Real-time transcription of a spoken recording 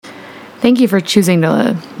Thank you for choosing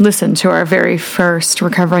to listen to our very first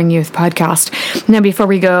Recovering Youth podcast. Now, before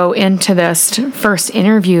we go into this first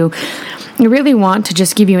interview, I really want to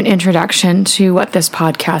just give you an introduction to what this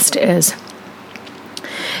podcast is.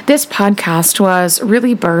 This podcast was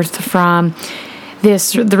really birthed from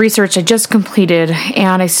the research I just completed,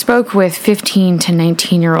 and I spoke with 15 to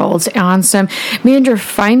 19-year-olds, and some major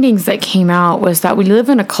findings that came out was that we live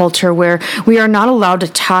in a culture where we are not allowed to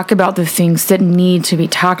talk about the things that need to be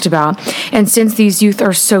talked about. And since these youth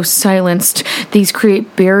are so silenced, these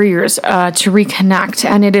create barriers to reconnect,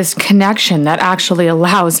 and it is connection that actually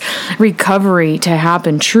allows recovery to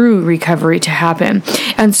happen, true recovery to happen.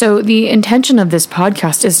 And so the intention of this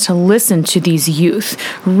podcast is to listen to these youth,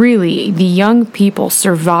 really the young people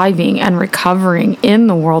surviving and recovering in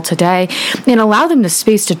the world today, and allow them the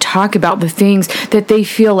space to talk about the things that they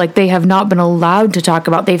feel like they have not been allowed to talk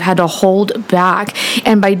about. They've had to hold back.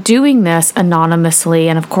 And by doing this anonymously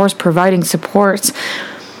and, of course, providing supports,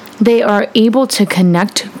 they are able to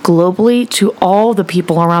connect globally to all the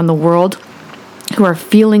people around the world who are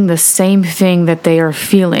feeling the same thing that they are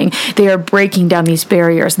feeling. They are breaking down these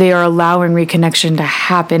barriers. They are allowing reconnection to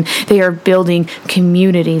happen. They are building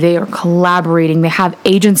community. They are collaborating. They have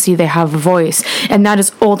agency. They have voice. And that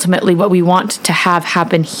is ultimately what we want to have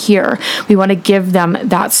happen here. We want to give them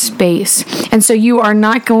that space. And so you are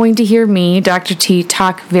not going to hear me, Dr. T,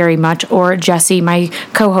 talk very much, or Jesse, my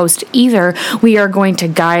co-host, either. We are going to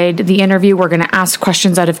guide the interview. We're going to ask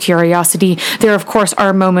questions out of curiosity. There, of course,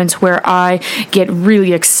 are moments where I get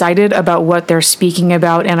really excited about what they're speaking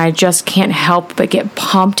about, and I just can't help but get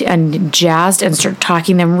pumped and jazzed and start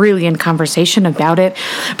talking them really in conversation about it.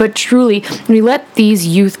 But truly, we let these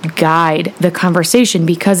youth guide the conversation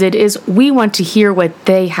because we want to hear what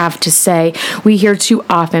they have to say. We hear too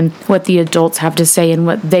often what the adults have to say and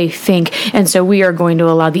what they think, and so we are going to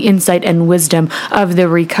allow the insight and wisdom of the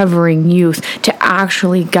recovering youth to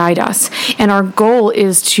actually guide us. And our goal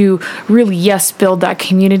is to really, yes, build that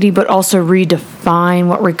community, but also redefine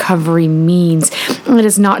what recovery means. It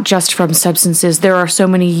is not just from substances. There are so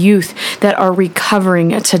many youth that are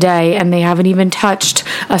recovering today and they haven't even touched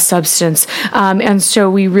a substance. And so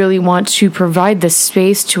we really want to provide the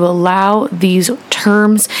space to allow these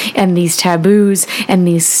terms and these taboos and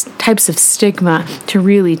these types of stigma to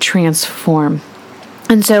really transform.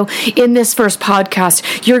 And so in this first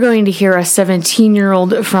podcast, you're going to hear a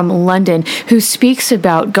 17-year-old from London who speaks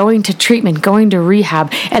about going to treatment, going to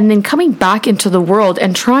rehab, and then coming back into the world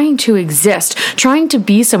and trying to exist, trying to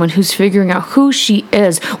be someone who's figuring out who she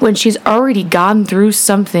is when she's already gone through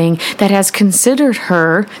something that has considered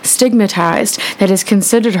her stigmatized, that has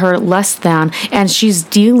considered her less than, and she's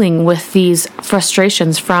dealing with these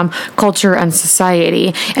frustrations from culture and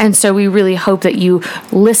society. And so we really hope that you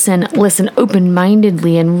listen open-mindedly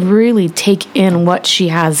and really take in what she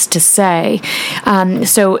has to say.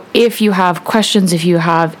 So if you have questions, if you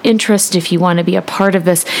have interest, if you want to be a part of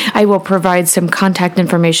this, I will provide some contact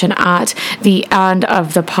information at the end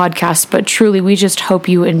of the podcast. But truly, we just hope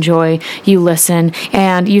you enjoy, you listen,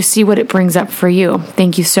 and you see what it brings up for you.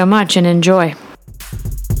 Thank you so much and enjoy.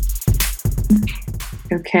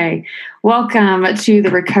 Okay. Welcome to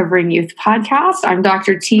the Recovering Youth Podcast. I'm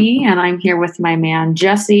Dr. T, and I'm here with my man,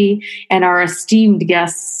 Jesse, and our esteemed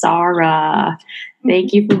guest, Sarah.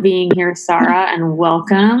 Thank you for being here, Sarah, and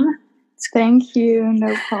welcome. Thank you.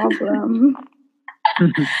 No problem.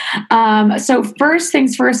 So first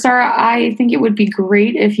things first, Sarah, I think it would be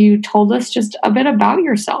great if you told us just a bit about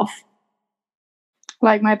yourself.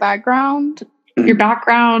 Like my background? Your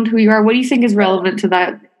background, who you are. What do you think is relevant to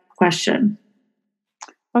that question?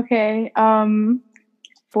 Okay, born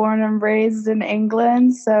and raised in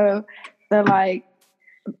England, so the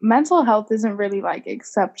mental health isn't really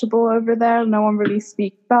acceptable over there. No one really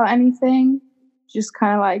speaks about anything. Just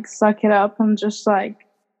kind of suck it up and just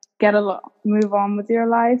move on with your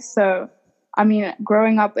life. So, I mean,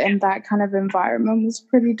 growing up in that kind of environment was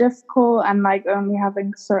pretty difficult, and only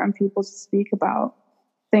having certain people to speak about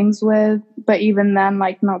things with. But even then,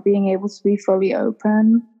 not being able to be fully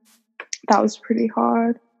open. That was pretty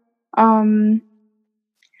hard.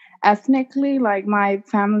 Ethnically, my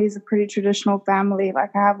family is a pretty traditional family. I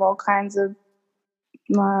have all kinds of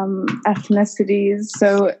ethnicities,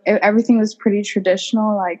 so everything was pretty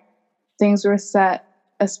traditional. Things were set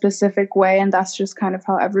a specific way, and that's just kind of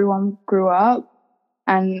how everyone grew up.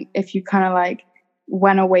 And if you kind of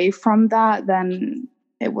went away from that, then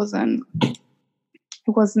it wasn't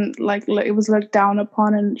it was looked down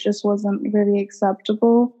upon, and it just wasn't really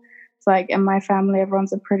acceptable. It's in my family,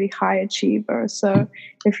 everyone's a pretty high achiever. So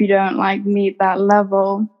if you don't meet that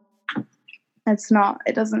level,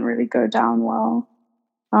 it doesn't really go down well.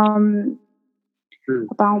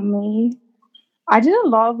 about me. I did a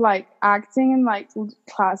lot of like acting in like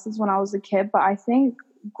classes when I was a kid, but I think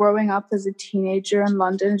growing up as a teenager in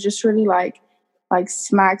London just really like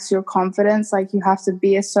smacks your confidence. Like you have to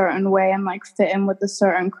be a certain way and like fit in with a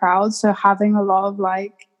certain crowd. So having a lot of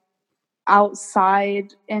like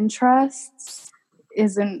outside interests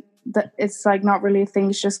isn't that, it's like not really a thing.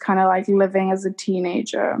 It's just kind of like living as a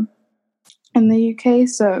teenager in the UK.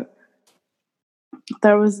 So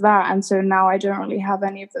there was that, and so now I don't really have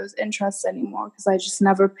any of those interests anymore because I just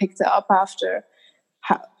never picked it up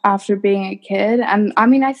after being a kid. And I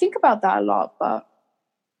mean, I think about that a lot, but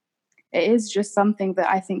it is just something that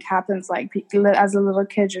I think happens. Like as a little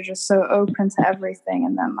kid, you're just so open to everything,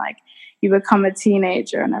 and then like you become a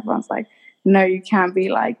teenager, and everyone's like, "No, you can't be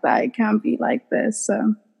like that. You can't be like this."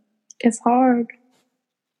 So it's hard.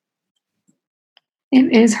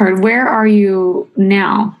 It is hard. Where are you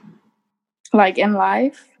now? Like in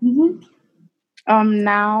life? Mm-hmm.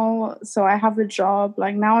 Now, so I have a job.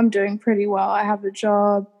 Like now I'm doing pretty well. I have a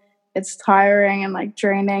job. It's tiring and like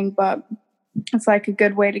draining, but it's like a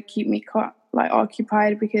good way to keep me like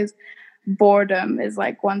occupied, because boredom is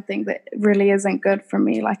like one thing that really isn't good for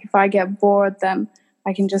me. Like if I get bored, then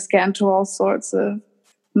I can just get into all sorts of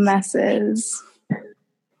messes.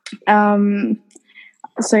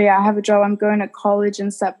 So yeah, I have a job. I'm going to college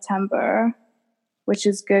in September, which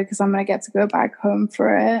is good because I'm going to get to go back home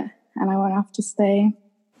for it, and I won't have to stay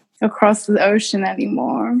across the ocean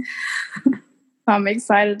anymore. So I'm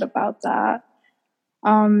excited about that.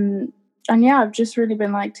 And yeah, I've just really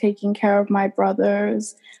been like taking care of my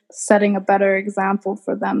brothers, setting a better example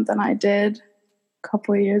for them than I did a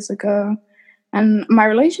couple of years ago. And my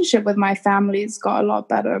relationship with my family's got a lot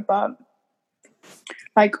better, but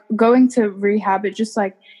like going to rehab, it just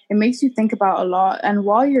like, it makes you think about a lot. And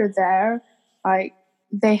while you're there, like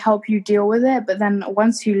they help you deal with it. But then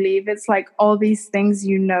once you leave, it's like all these things,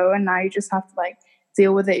 and now you just have to like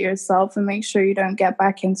deal with it yourself and make sure you don't get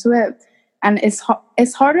back into it. And it's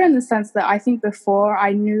harder in the sense that I think before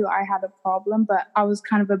I knew I had a problem, but I was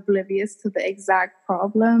kind of oblivious to the exact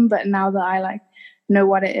problem. But now that I like know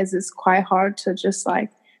what it is, it's quite hard to just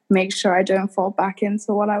like make sure I don't fall back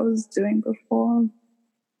into what I was doing before.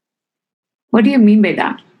 What do you mean by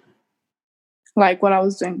that? Like what I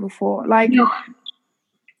was doing before. Like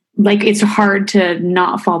it's hard to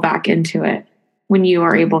not fall back into it when you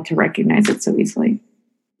are able to recognize it so easily.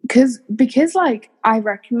 Because like I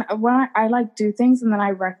recognize when I like do things and then I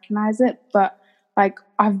recognize it, but like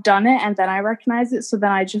I've done it and then I recognize it, so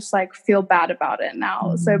then I just like feel bad about it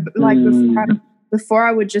now. So like before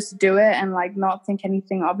I would just do it and like not think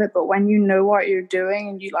anything of it, but when you know what you're doing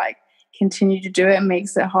and you like continue to do it, it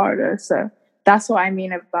makes it harder. So that's what I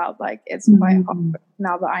mean about like it's quite hard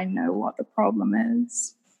now that I know what the problem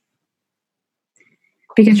is.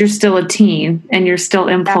 Because you're still a teen and you're still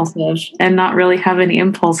impulsive and not really have any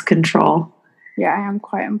impulse control. Yeah, I am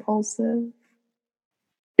quite impulsive.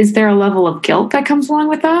 Is there a level of guilt that comes along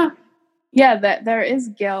with that? Yeah, there is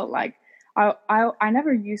guilt. Like I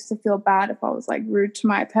never used to feel bad if I was like rude to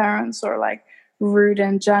my parents or like rude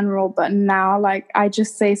in general, but now like I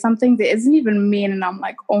just say something that isn't even mean and I'm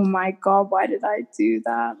like, oh my God, why did I do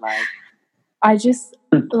that? Like I just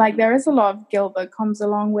like there is a lot of guilt that comes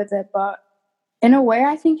along with it, but in a way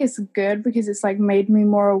I think it's good because it's like made me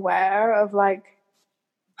more aware of like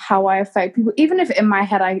how I affect people. Even if in my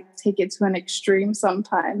head I take it to an extreme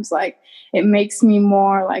sometimes, like it makes me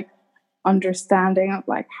more like understanding of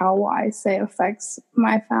like how what I say affects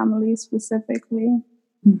my family specifically.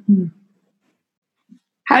 Mm-hmm.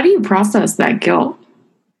 How do you process that guilt?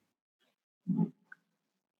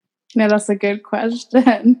 Yeah, that's a good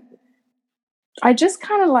question. I just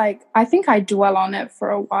kind of like, I think I dwell on it for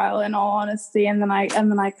a while in all honesty, and then I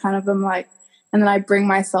kind of am like, and then I bring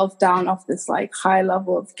myself down off this like high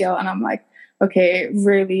level of guilt, and I'm like, okay,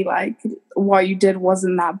 really, like what you did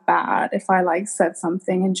wasn't that bad. If I like said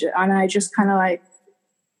something and I just kind of like,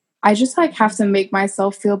 I just like have to make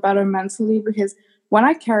myself feel better mentally, because when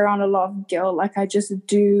I carry on a lot of guilt, like I just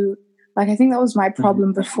do, like I think that was my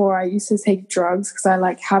problem before. I used to take drugs because I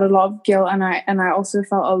like had a lot of guilt, and I also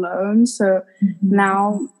felt alone. So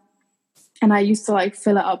now, and I used to like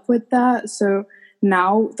fill it up with that. So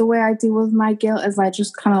now the way I deal with my guilt is I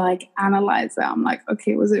just kind of like analyze it. I'm like,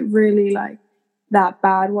 okay, was it really like that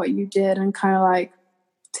bad what you did? And kind of like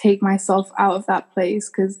take myself out of that place,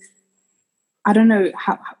 because I don't know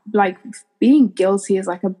how, like being guilty is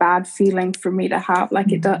like a bad feeling for me to have.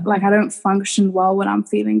 Like it does, like I don't function well when I'm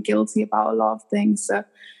feeling guilty about a lot of things. So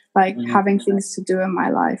like having things to do in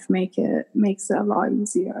my life makes it a lot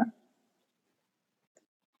easier.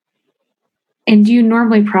 And do you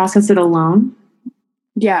normally process it alone?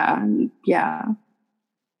 Yeah.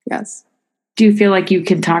 Yes. Do you feel like you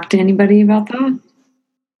can talk to anybody about that?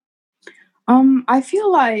 I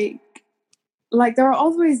feel like there are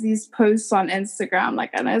always these posts on Instagram, like,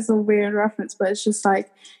 and it's a weird reference, but it's just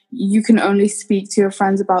like you can only speak to your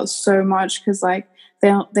friends about so much because like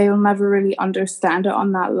they'll never really understand it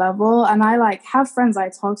on that level. And I like have friends I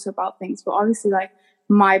talk to about things, but obviously like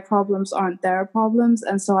my problems aren't their problems,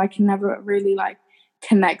 and so I can never really like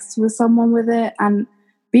connect with someone with it. And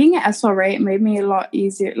being at SRA, it made me a lot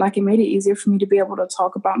easier. Like it made it easier for me to be able to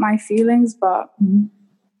talk about my feelings, but. Mm-hmm.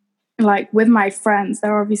 Like with my friends,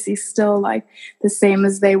 they're obviously still like the same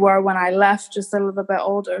as they were when I left, just a little bit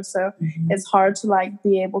older. So it's hard to like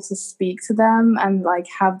be able to speak to them and like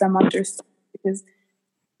have them understand, because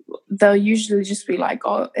they'll usually just be like,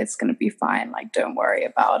 oh, it's going to be fine. Like, don't worry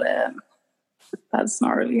about it. That's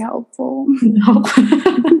not really helpful. No.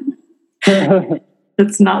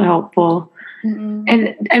 That's not helpful. Mm-mm.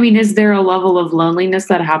 And I mean, is there a level of loneliness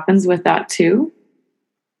that happens with that too?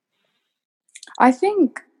 I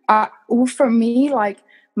think well, for me, like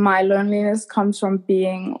my loneliness comes from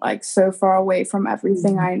being like so far away from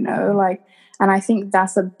everything I know, like, and I think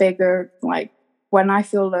that's a bigger, like, when I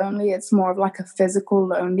feel lonely, it's more of like a physical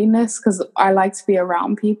loneliness because I like to be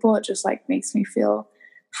around people. It just like makes me feel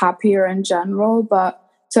happier in general. But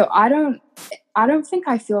so I don't think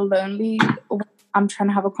I feel lonely when I'm trying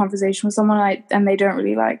to have a conversation with someone and they don't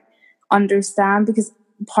really like understand, because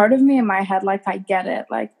part of me in my head, like I get it,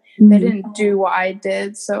 like they didn't do what I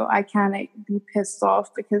did, so I can't be pissed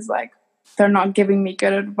off because like they're not giving me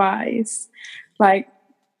good advice. Like,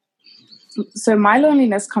 so my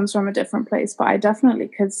loneliness comes from a different place, but I definitely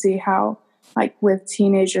could see how like with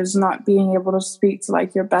teenagers not being able to speak to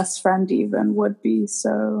like your best friend even would be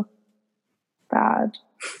so bad.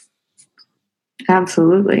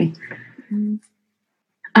 Absolutely. Mm-hmm.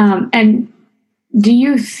 And do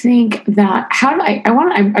you think that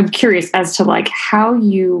I'm curious as to like how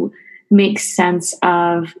you make sense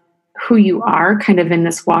of who you are kind of in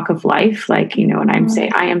this walk of life. Like, you know, when I'm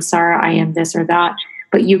saying I am Sarah, I am this or that,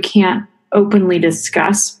 but you can't openly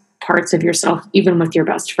discuss parts of yourself, even with your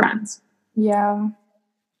best friends. Yeah.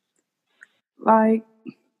 Like,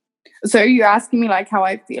 so are you asking me like how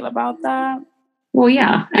I feel about that? Well,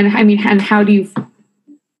 yeah. And I mean, and how do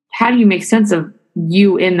you make sense of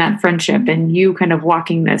you in that friendship and you kind of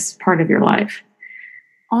walking this part of your life?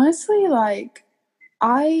 Honestly, like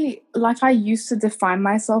I used to define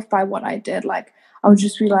myself by what I did. Like I would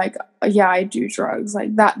just be like, yeah, I do drugs.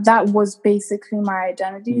 Like that was basically my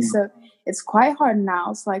identity. So it's quite hard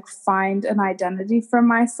now to like find an identity for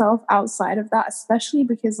myself outside of that, especially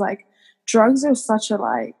because like drugs are such a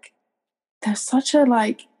like, they're such a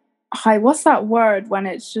like high, what's that word when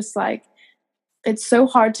it's just like, it's so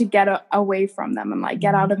hard to get away from them and like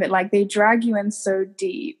get out of it. Like they drag you in so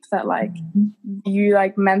deep that like you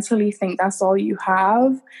like mentally think that's all you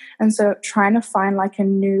have. And so trying to find like a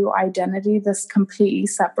new identity that's completely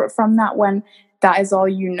separate from that when that is all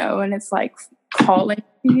you know and it's like calling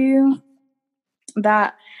to you,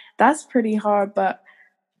 that's pretty hard. But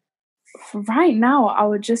right now I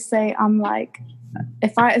would just say I'm like,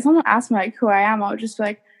 if someone asked me like who I am, I would just be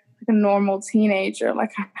like a normal teenager.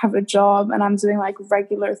 Like I have a job and I'm doing like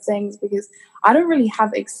regular things because I don't really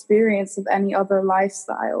have experience of any other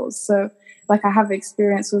lifestyles. So like I have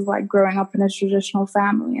experience with like growing up in a traditional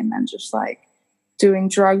family and then just like doing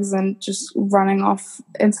drugs and just running off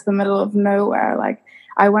into the middle of nowhere. Like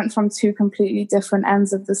I went from two completely different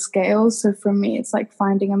ends of the scale. So for me, it's like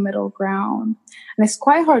finding a middle ground. And it's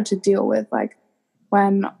quite hard to deal with, like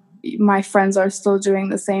when my friends are still doing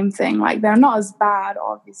the same thing. Like they're not as bad,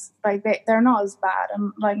 obviously. Like they're not as bad.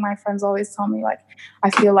 And like my friends always tell me, like,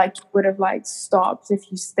 I feel like you would have like stopped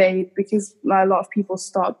if you stayed, because a lot of people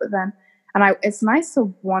stop. But then, and it's nice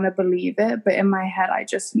to want to believe it, but in my head, I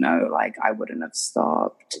just know like I wouldn't have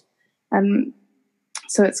stopped. And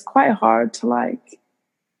so it's quite hard to like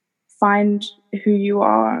find who you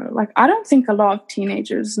are. Like I don't think a lot of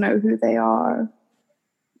teenagers know who they are.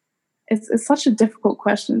 It's such a difficult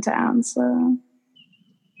question to answer.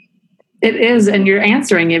 It is, and you're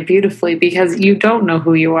answering it beautifully because you don't know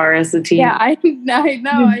who you are as a teen. Yeah, I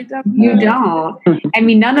know. I definitely. You don't. I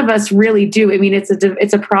mean, none of us really do. I mean, it's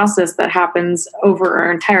a process that happens over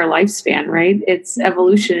our entire lifespan, right? It's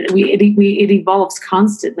evolution. It evolves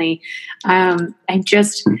constantly. I'm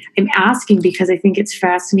asking because I think it's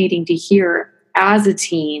fascinating to hear as a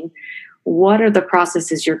teen. What are the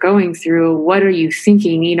processes you're going through? What are you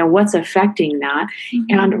thinking? You know, what's affecting that?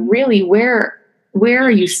 Mm-hmm. And really, where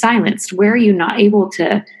are you silenced? Where are you not able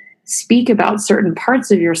to speak about certain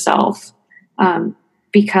parts of yourself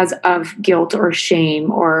because of guilt or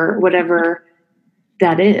shame or whatever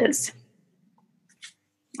that is?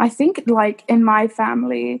 I think like in my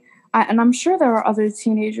family, and I'm sure there are other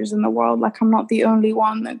teenagers in the world, like I'm not the only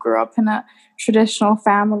one that grew up in a traditional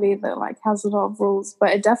family that like has a lot of rules, but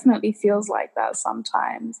it definitely feels like that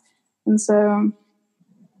sometimes. And so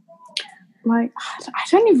like I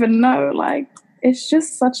don't even know, like it's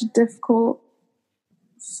just such a difficult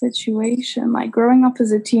situation. Like growing up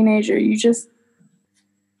as a teenager, you just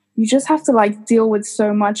have to like deal with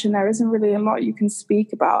so much, and there isn't really a lot you can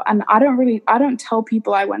speak about. And I don't tell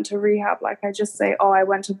people I went to rehab. Like I just say, oh, I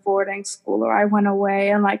went to boarding school or I went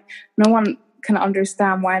away, and like no one can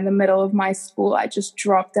understand why in the middle of my school I just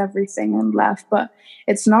dropped everything and left. But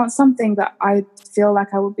it's not something that I feel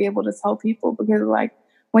like I would be able to tell people, because like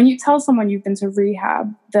when you tell someone you've been to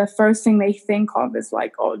rehab, the first thing they think of is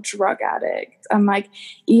like, oh, drug addict. And like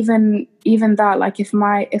even that, like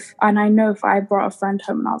and I know if I brought a friend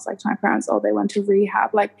home and I was like to my parents, oh, they went to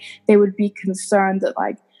rehab, like they would be concerned that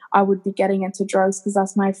like I would be getting into drugs because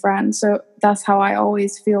that's my friend. So that's how I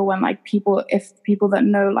always feel when like if people that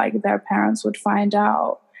know like their parents would find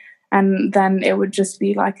out, and then it would just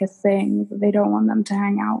be like a thing that they don't want them to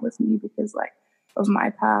hang out with me because like of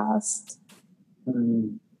my past.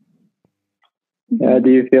 Yeah, do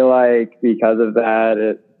you feel like because of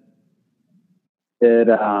that, because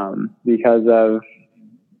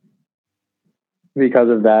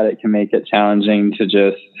of that, it can make it challenging to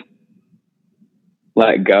just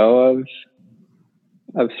let go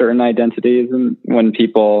of certain identities, and when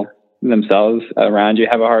people themselves around you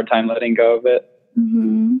have a hard time letting go of it?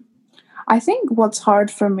 Mm-hmm. I think what's hard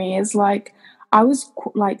for me is like I was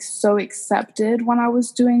like so accepted when I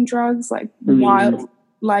was doing drugs, like while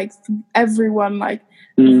like everyone like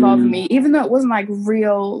loved me, even though it wasn't like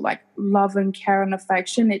real like love and care and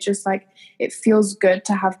affection. It just like it feels good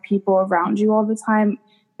to have people around you all the time.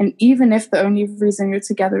 And even if the only reason you're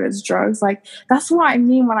together is drugs, like that's what I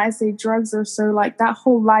mean when I say drugs are so like that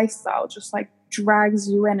whole lifestyle just like drags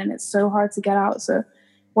you in and it's so hard to get out. So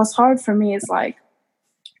what's hard for me is like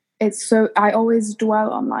I always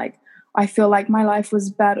dwell on like I feel like my life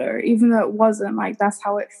was better, even though it wasn't. Like that's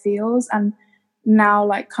how it feels. And now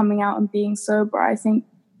like coming out and being sober, I think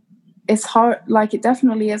it's hard. Like it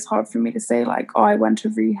definitely is hard for me to say like, oh, I went to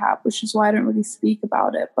rehab, which is why I don't really speak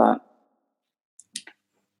about it. But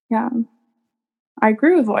yeah, I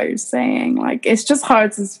agree with what you're saying. Like it's just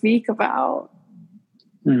hard to speak about.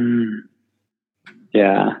 Yeah.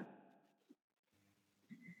 Yeah.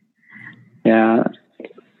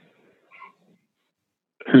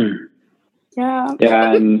 Yeah.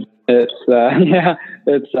 Yeah, and it's I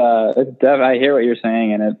hear what you're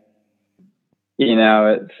saying, and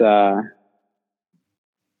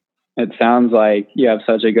it sounds like you have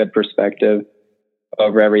such a good perspective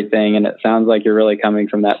over everything, and it sounds like you're really coming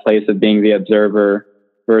from that place of being the observer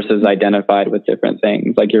versus identified with different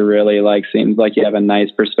things. Like you're really like seems like you have a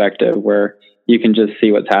nice perspective where you can just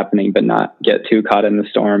see what's happening but not get too caught in the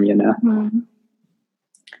storm, Mm-hmm.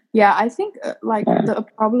 Yeah, I think the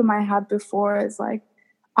problem I had before is like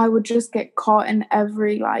I would just get caught in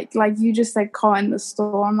every like you just said, caught in the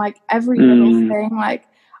storm, like every little thing. Like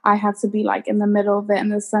I had to be like in the middle of it, in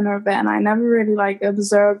the center of it, and I never really like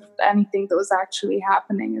observed anything that was actually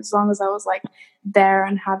happening, as long as I was like there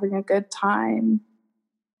and having a good time.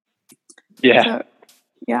 Yeah. So,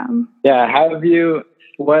 yeah. Yeah.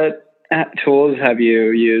 What tools have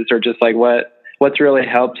you used, or just like what's really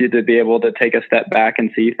helped you to be able to take a step back and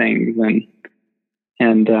see things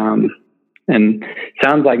and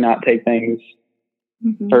sounds like not take things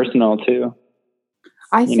personal too.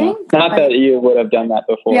 I think not that you would have done that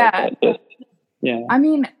before. Yeah. But just, yeah. I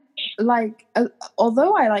mean, like,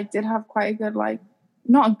 although I like did have quite a good, like,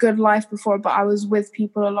 not a good life before, but I was with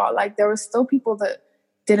people a lot. Like there were still people that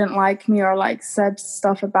didn't like me or like said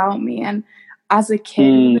stuff about me. And as a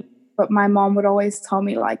kid, but my mom would always tell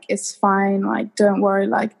me like, it's fine. Like, don't worry.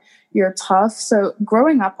 Like you're tough. So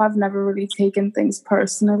growing up, I've never really taken things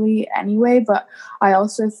personally anyway, but I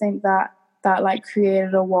also think that like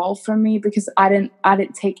created a wall for me, because I didn't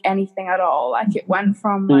take anything at all. Like it went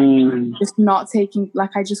from like just not taking,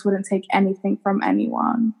 like I just wouldn't take anything from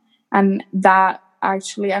anyone. And that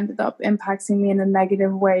actually ended up impacting me in a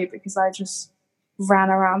negative way, because I just ran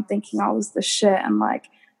around thinking I was the shit and like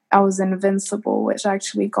I was invincible, which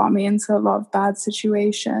actually got me into a lot of bad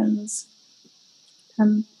situations.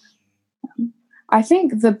 And I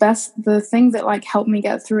think the thing that like helped me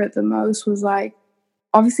get through it the most was like,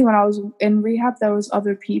 obviously when I was in rehab, there was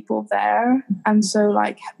other people there. And so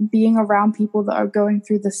like being around people that are going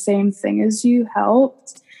through the same thing as you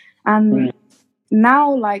helped. And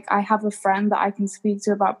now like I have a friend that I can speak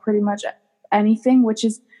to about pretty much anything, which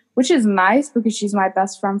is nice, because she's my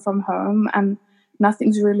best friend from home. And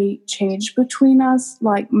nothing's really changed between us.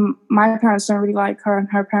 Like my parents don't really like her, and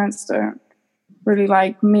her parents don't really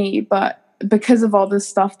like me, but because of all this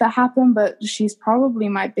stuff that happened. But she's probably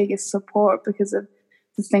my biggest support because of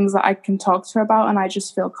the things that I can talk to her about, and I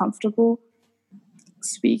just feel comfortable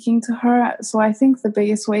speaking to her. So I think the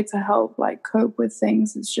biggest way to help like cope with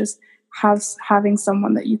things is just having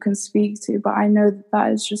someone that you can speak to. But I know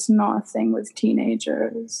that is just not a thing with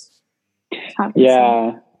teenagers.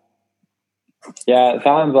 Yeah, it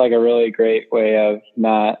sounds like a really great way of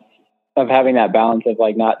having that balance of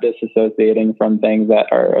like not disassociating from things that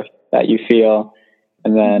you feel,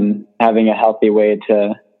 and then having a healthy way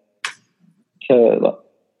to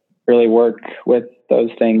really work with those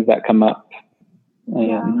things that come up.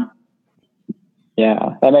 Yeah,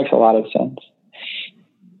 that makes a lot of sense.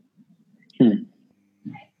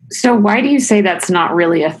 So why do you say that's not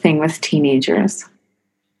really a thing with teenagers?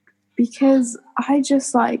 Because I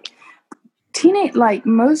just like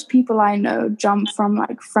most people I know jump from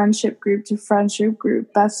like friendship group to friendship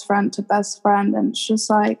group, best friend to best friend, and it's just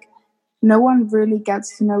like no one really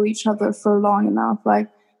gets to know each other for long enough. Like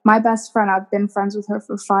my best friend, I've been friends with her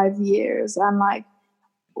for 5 years, and like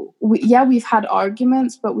we've had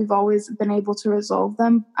arguments, but we've always been able to resolve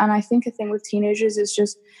them. And I think a thing with teenagers is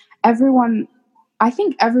just a lot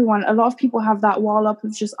of people have that wall up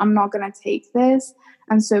of just, I'm not going to take this.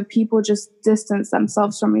 And so people just distance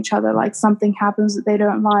themselves from each other. Like something happens that they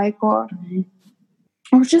don't like, or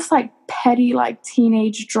just like petty, like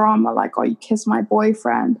teenage drama, like, oh, you kissed my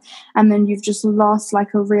boyfriend. And then you've just lost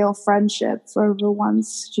like a real friendship for over one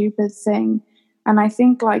stupid thing. And I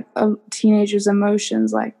think like a teenager's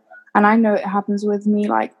emotions, like, and I know it happens with me,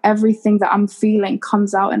 like everything that I'm feeling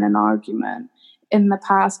comes out in an argument in the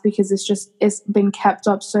past because it's been kept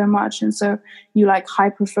up so much. And so you like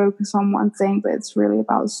hyper focus on one thing, but it's really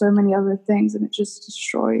about so many other things, and it just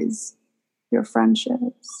destroys your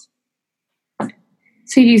friendships.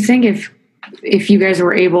 So you think if you guys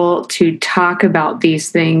were able to talk about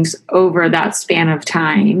these things over that span of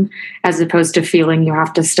time, as opposed to feeling you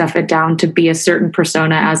have to stuff it down to be a certain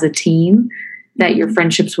persona as a team, that your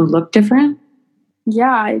friendships would look different?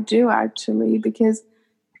 Yeah, I do actually, because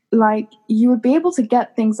like you would be able to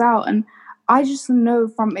get things out. And I just know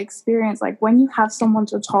from experience, like when you have someone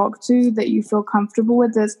to talk to that you feel comfortable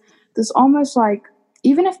with, there's almost like,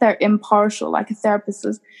 even if they're impartial, like a therapist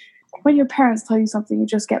is, when your parents tell you something, you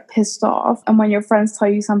just get pissed off. And when your friends tell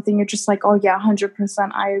you something, you're just like, oh yeah,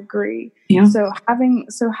 100%, I agree. Yeah. So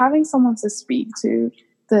having someone to speak to,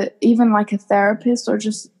 that even like a therapist, or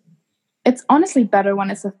just, it's honestly better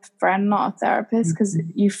when it's a friend, not a therapist, because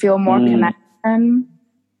you feel more connection.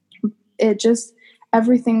 It just,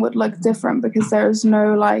 everything would look different because there's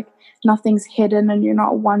no like, nothing's hidden, and you're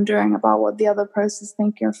not wondering about what the other person's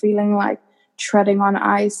thinking or feeling, like treading on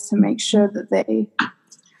ice to make sure that they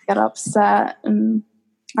get upset. And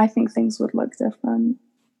I think things would look different,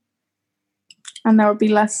 and there would be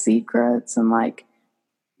less secrets and like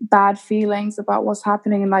bad feelings about what's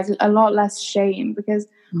happening, and like a lot less shame, because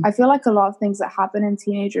I feel like a lot of things that happen in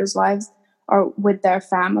teenagers' lives are with their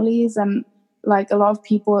families, and like a lot of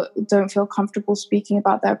people don't feel comfortable speaking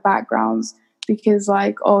about their backgrounds because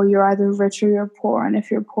like, oh, you're either rich or you're poor, and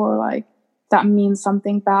if you're poor, like that means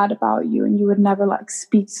something bad about you, and you would never like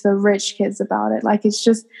speak to the rich kids about it. Like it's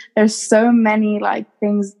just, there's so many like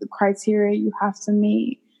things, the criteria you have to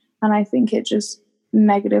meet, and I think it just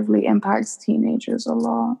negatively impacts teenagers a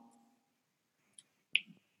lot.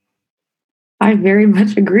 I very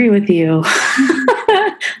much agree with you.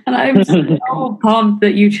 And I'm so pumped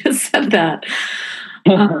that you just said that.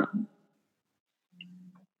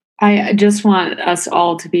 I just want us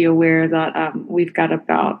all to be aware that we've got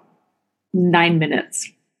about 9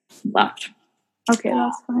 minutes left. Okay,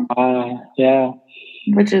 that's fine. Yeah.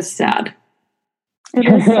 Which is sad. It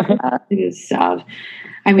is sad. It is sad.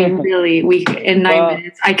 I mean, really, in 9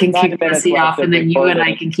 minutes, I can keep Jesse off, and then you and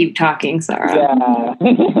I can keep talking, Sarah. Yeah.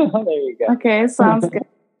 There you go. Okay, sounds good.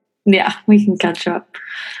 Yeah, we can catch up.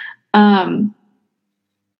 Oh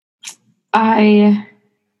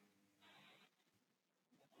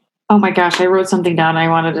my gosh, I wrote something down. I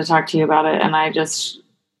wanted to talk to you about it, and I just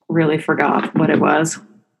really forgot what it was.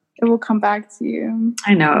 It will come back to you.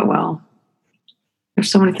 I know it will.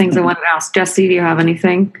 There's so many things I wanted to ask. Jesse, do you have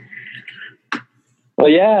anything? Well,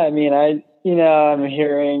 yeah, I mean, I'm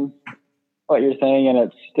hearing what you're saying, and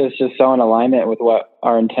it's just so in alignment with what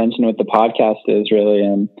our intention with the podcast is, really.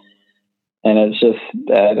 And it's just,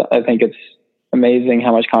 I think it's amazing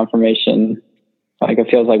how much confirmation, like, it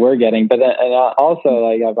feels like we're getting. But then, and also,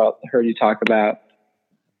 like, I've heard you talk about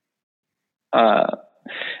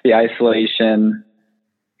the isolation,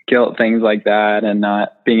 guilt, things like that, and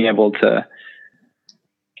not being able to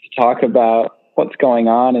talk about what's going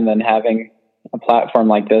on, and then having a platform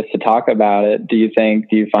like this to talk about it, do you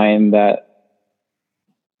find that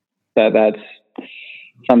that's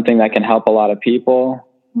something that can help a lot of people?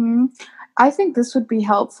 Mm-hmm. I think this would be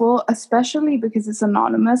helpful, especially because it's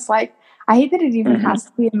anonymous. Like, I hate that it even has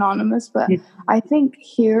to be anonymous, but I think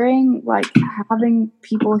having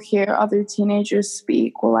people hear other teenagers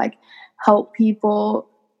speak will like help people.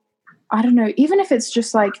 I don't know, even if it's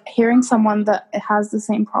just like hearing someone that has the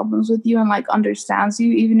same problems with you and like understands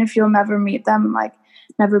you, even if you'll never meet them and like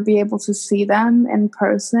never be able to see them in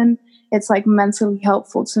person, it's like mentally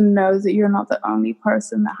helpful to know that you're not the only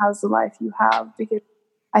person that has the life you have. Because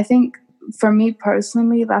I think for me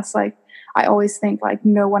personally, that's like, I always think like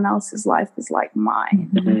no one else's life is like mine.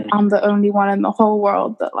 Mm-hmm. I'm the only one in the whole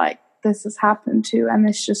world that like this has happened to, and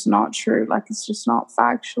it's just not true. Like, it's just not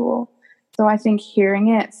factual. So I think hearing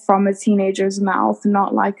it from a teenager's mouth,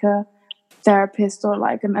 not like a therapist or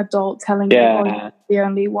like an adult telling you, oh, you're the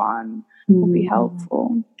only one, will be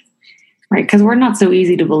helpful. Right, because we're not so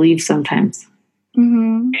easy to believe sometimes.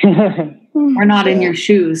 We're not in your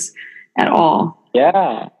shoes at all.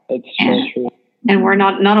 Yeah, it's so true. And we're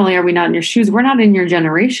not only are we not in your shoes, we're not in your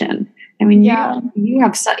generation. I mean,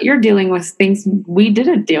 you're dealing with things we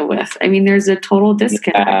didn't deal with. I mean, there's a total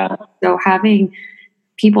disconnect. Yeah. So having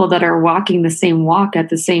people that are walking the same walk at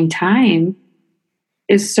the same time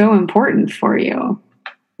is so important for you.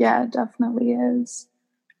 Yeah, it definitely is.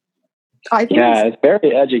 It's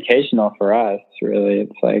very educational for us, really.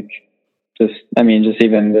 It's like, just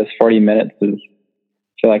even this 40 minutes is,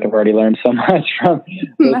 I feel like I've already learned so much from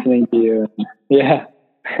listening to you. Yeah.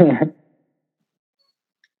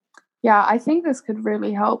 Yeah, I think this could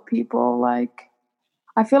really help people. Like,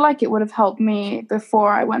 I feel like it would have helped me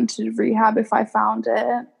before I went to rehab if I found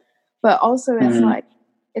it. But also it's like,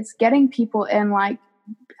 it's getting people in, like,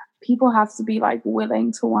 people have to be like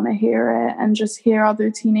willing to want to hear it and just hear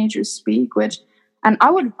other teenagers speak, and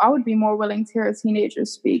I would be more willing to hear a teenager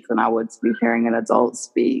speak than I would to be hearing an adult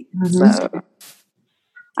speak. So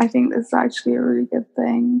I think this is actually a really good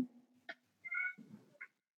thing.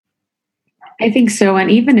 I think so.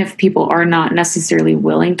 And even if people are not necessarily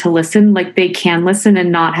willing to listen, like, they can listen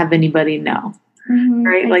and not have anybody know.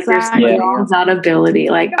 Right? Exactly. Like, there's somebody else that ability.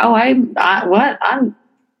 Like, oh, I'm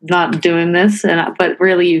not doing this. But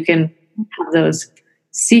really you can have those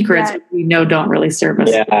secrets we know don't really serve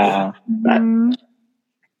us. Yeah. But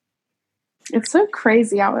it's so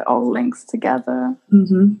crazy how it all links together.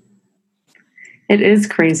 It is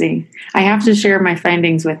crazy. I have to share my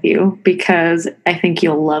findings with you because I think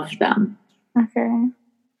you'll love them. Okay.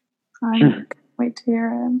 I can't wait to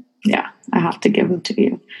hear it. Yeah, I have to give them to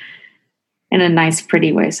you in a nice,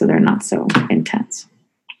 pretty way so they're not so intense.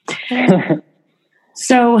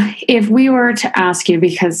 So if we were to ask you,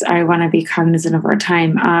 because I want to be cognizant of our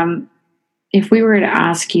time, if we were to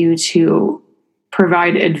ask you to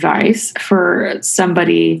provide advice for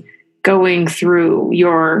somebody going through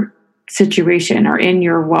your situation or in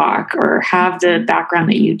your walk or have the background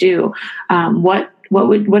that you do, what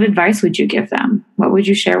advice would you give them? What would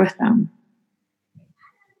you share with them?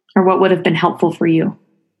 Or what would have been helpful for you?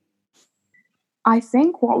 I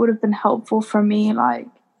think what would have been helpful for me, like,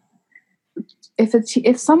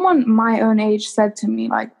 if someone my own age said to me,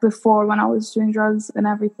 like, before when I was doing drugs and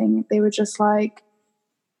everything, they were just like,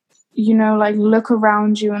 like, look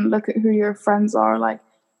around you and look at who your friends are, like,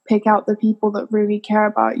 pick out the people that really care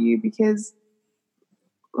about you, because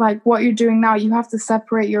like what you're doing now, you have to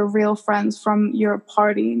separate your real friends from your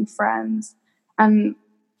partying friends. And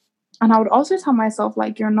I would also tell myself,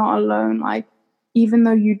 like, you're not alone. Like, even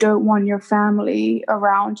though you don't want your family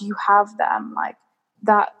around, you have them. Like,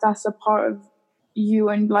 that's a part of you,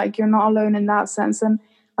 and like, you're not alone in that sense. And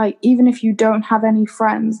like, even if you don't have any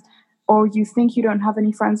friends, or you think you don't have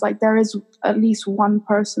any friends, like, there is at least one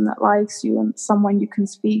person that likes you and someone you can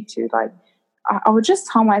speak to. Like, I would just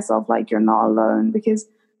tell myself, like, you're not alone, because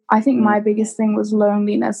I think my biggest thing was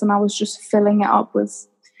loneliness, and I was just filling it up with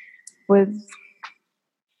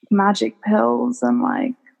magic pills and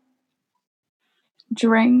like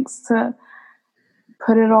drinks to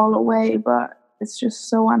put it all away. But it's just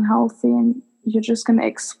so unhealthy, and you're just going to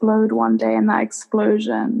explode one day, and that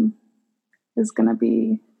explosion is going to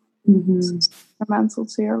be detrimental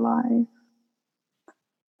to your life.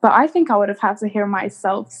 But I think I would have had to hear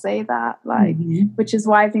myself say that, like, which is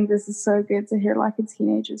why I think this is so good to hear like a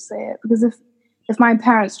teenager say it. Because if my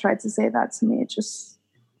parents tried to say that to me, it just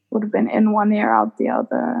would have been in one ear, out the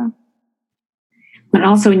other. And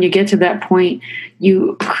also when you get to that point,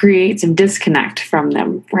 you create some disconnect from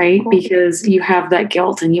them, right? Because you have that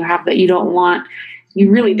guilt, and you have that you don't want you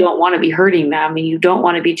really don't want to be hurting them and you don't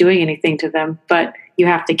want to be doing anything to them, but you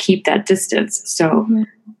have to keep that distance. So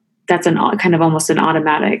that's kind of almost an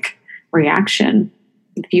automatic reaction.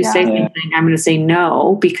 If you say something, I'm going to say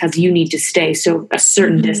no because you need to stay so a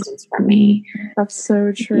certain distance from me. That's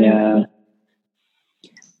so true. Yeah.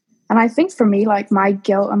 And I think for me, like my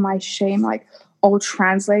guilt and my shame, like all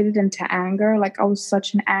translated into anger. Like I was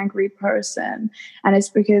such an angry person. And it's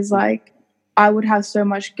because like I would have so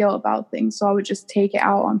much guilt about things. So I would just take it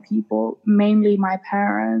out on people, mainly my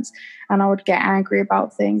parents. And I would get angry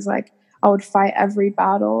about things. Like I would fight every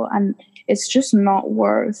battle. And it's just not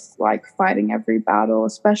worth like fighting every battle,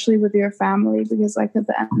 especially with your family, because like at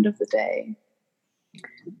the end of the day,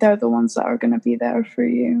 they're the ones that are going to be there for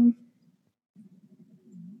you.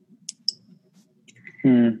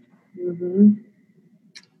 Mm-hmm.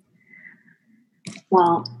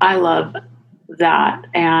 Well, I love that.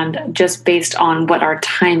 And just based on what our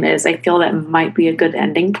time is, I feel that might be a good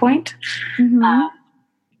ending point. Mm-hmm.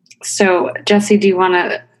 So, Jesse, do you want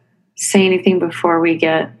to say anything before we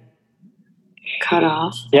get cut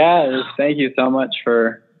off? Yeah, just thank you so much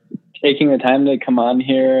for taking the time to come on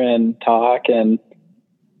here and talk. And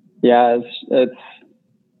yeah, it's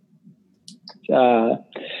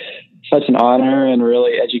such an honor and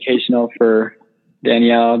really educational for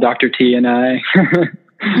Danielle, Dr. T, and I.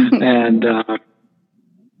 And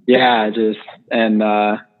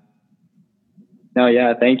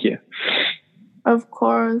thank you. Of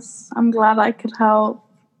course. I'm glad I could help.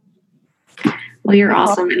 Well, you're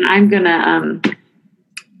awesome. And I'm going to,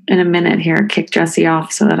 in a minute here, kick Jesse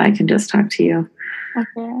off so that I can just talk to you.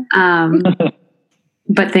 Okay.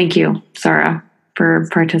 But thank you, Sarah, for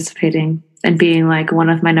participating and being like one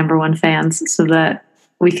of my number one fans so that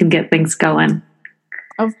we can get things going.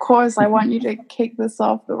 Of course. I want you to kick this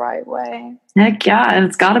off the right way. Heck yeah. And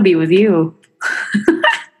it's got to be with you.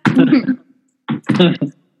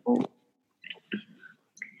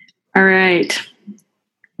 All right.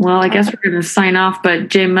 Well, I guess we're going to sign off, but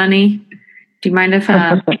J Money, do you mind if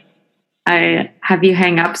I have you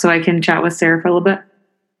hang up so I can chat with Sarah for a little bit?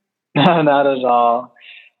 No, not at all.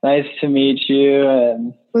 Nice to meet you.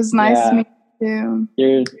 And it was nice to meet you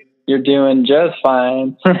too. You're doing just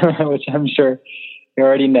fine, which I'm sure you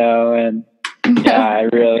already know. And yeah, I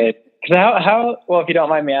really, cause well, if you don't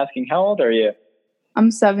mind me asking, how old are you? I'm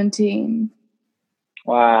 17.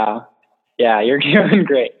 Wow. Yeah, you're doing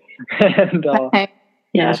great. And,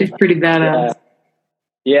 yeah, she's pretty badass.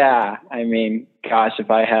 Yeah. I mean, gosh,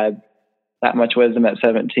 if I had that much wisdom at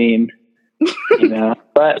 17, you know,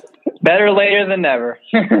 but better later than never.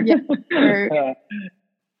 Yeah, sure.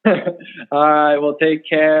 All right. Well, take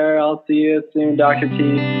care. I'll see you soon, Dr.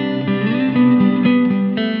 T.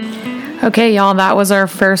 Okay, y'all, that was our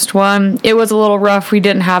first one. It was a little rough. We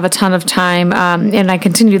didn't have a ton of time, and I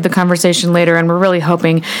continued the conversation later, and we're really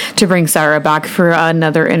hoping to bring Sarah back for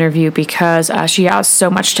another interview because she has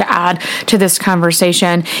so much to add to this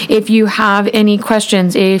conversation. If you have any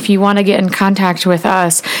questions, if you want to get in contact with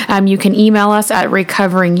us, you can email us at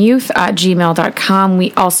recoveringyouth@gmail.com.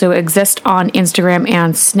 We also exist on Instagram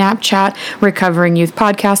and Snapchat, Recovering Youth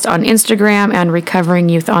Podcast on Instagram and Recovering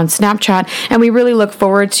Youth on Snapchat, and we really look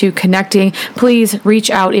forward to connecting. Please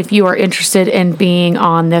reach out if you are interested in being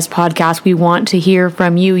on this podcast. We want to hear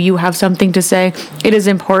from you. You have something to say. It is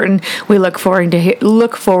important. We look forward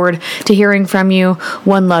to hearing from you.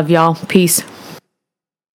 One love, y'all. Peace.